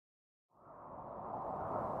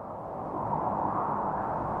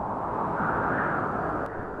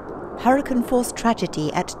hurricane-force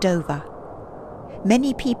tragedy at Dover.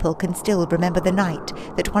 Many people can still remember the night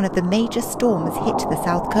that one of the major storms hit the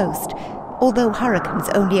south coast. Although hurricanes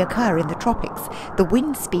only occur in the tropics, the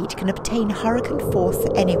wind speed can obtain hurricane force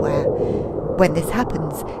anywhere. When this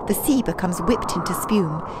happens, the sea becomes whipped into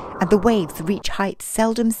spume, and the waves reach heights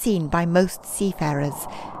seldom seen by most seafarers.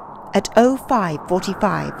 At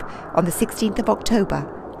 05:45, on the 16th of October,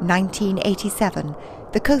 1987,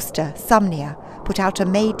 the coaster Sumnia put out a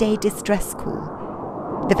May Day distress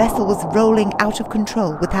call. The vessel was rolling out of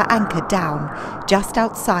control with her anchor down, just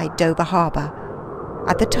outside Dover Harbour.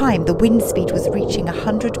 At the time, the wind speed was reaching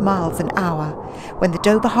 100 miles an hour when the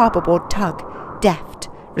Dover Harbour Board tug, Deft,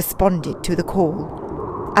 responded to the call.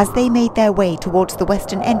 As they made their way towards the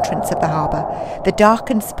western entrance of the harbour, the dark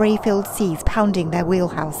and spray-filled seas pounding their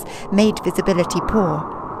wheelhouse made visibility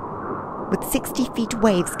poor. With 60 feet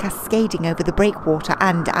waves cascading over the breakwater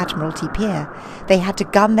and Admiralty Pier, they had to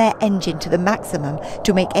gun their engine to the maximum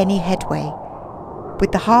to make any headway.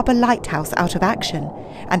 With the harbour lighthouse out of action,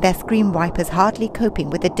 and their screen wipers hardly coping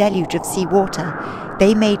with the deluge of sea water,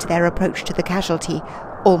 they made their approach to the casualty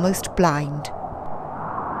almost blind.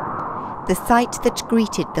 The sight that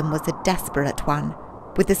greeted them was a desperate one,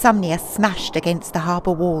 with the Sumnia smashed against the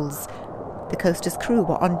harbour walls. The coaster's crew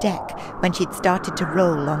were on deck when she'd started to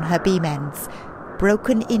roll on her beam ends.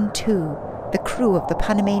 Broken in two, the crew of the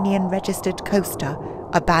Panamanian-registered coaster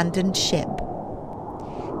abandoned ship.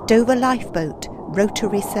 Dover lifeboat,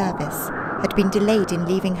 rotary service, had been delayed in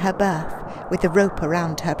leaving her berth with a rope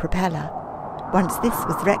around her propeller. Once this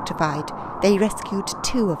was rectified, they rescued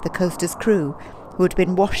two of the coaster's crew who had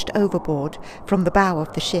been washed overboard from the bow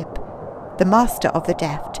of the ship. The master of the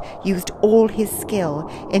Deft used all his skill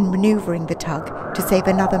in manoeuvring the tug to save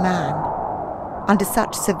another man. Under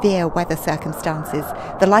such severe weather circumstances,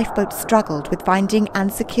 the lifeboat struggled with finding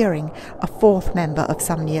and securing a fourth member of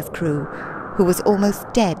Sumnia's crew, who was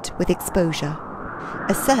almost dead with exposure.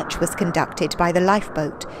 A search was conducted by the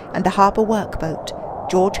lifeboat and the harbour workboat,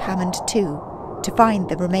 George Hammond II, to find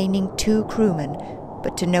the remaining two crewmen,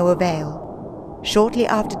 but to no avail. Shortly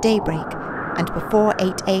after daybreak, and before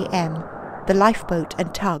 8 a.m., the lifeboat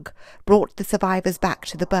and tug brought the survivors back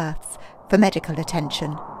to the berths for medical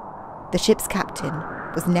attention. The ship's captain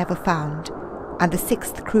was never found, and the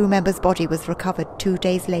sixth crew member's body was recovered 2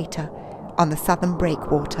 days later on the southern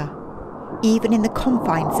breakwater. Even in the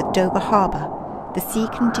confines of Dover Harbour, the sea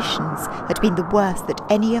conditions had been the worst that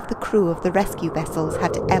any of the crew of the rescue vessels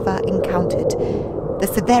had ever encountered. The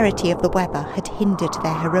severity of the weather had hindered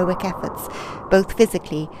their heroic efforts, both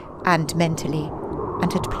physically and mentally,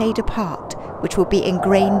 and had played a part which will be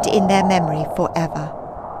ingrained in their memory forever.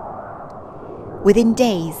 Within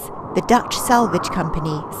days, the Dutch salvage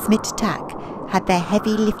company, Smit Tack, had their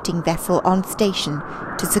heavy lifting vessel on station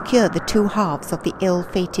to secure the two halves of the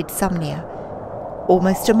ill-fated Sumnia.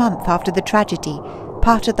 Almost a month after the tragedy,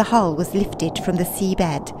 part of the hull was lifted from the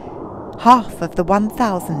seabed. Half of the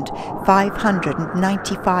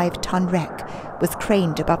 1,595-ton wreck was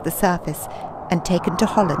craned above the surface and taken to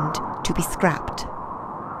Holland to be scrapped.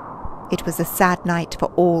 It was a sad night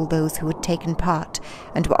for all those who had taken part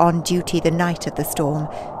and were on duty the night of the storm,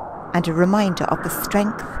 and a reminder of the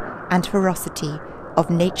strength and ferocity of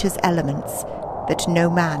nature's elements that no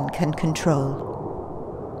man can control.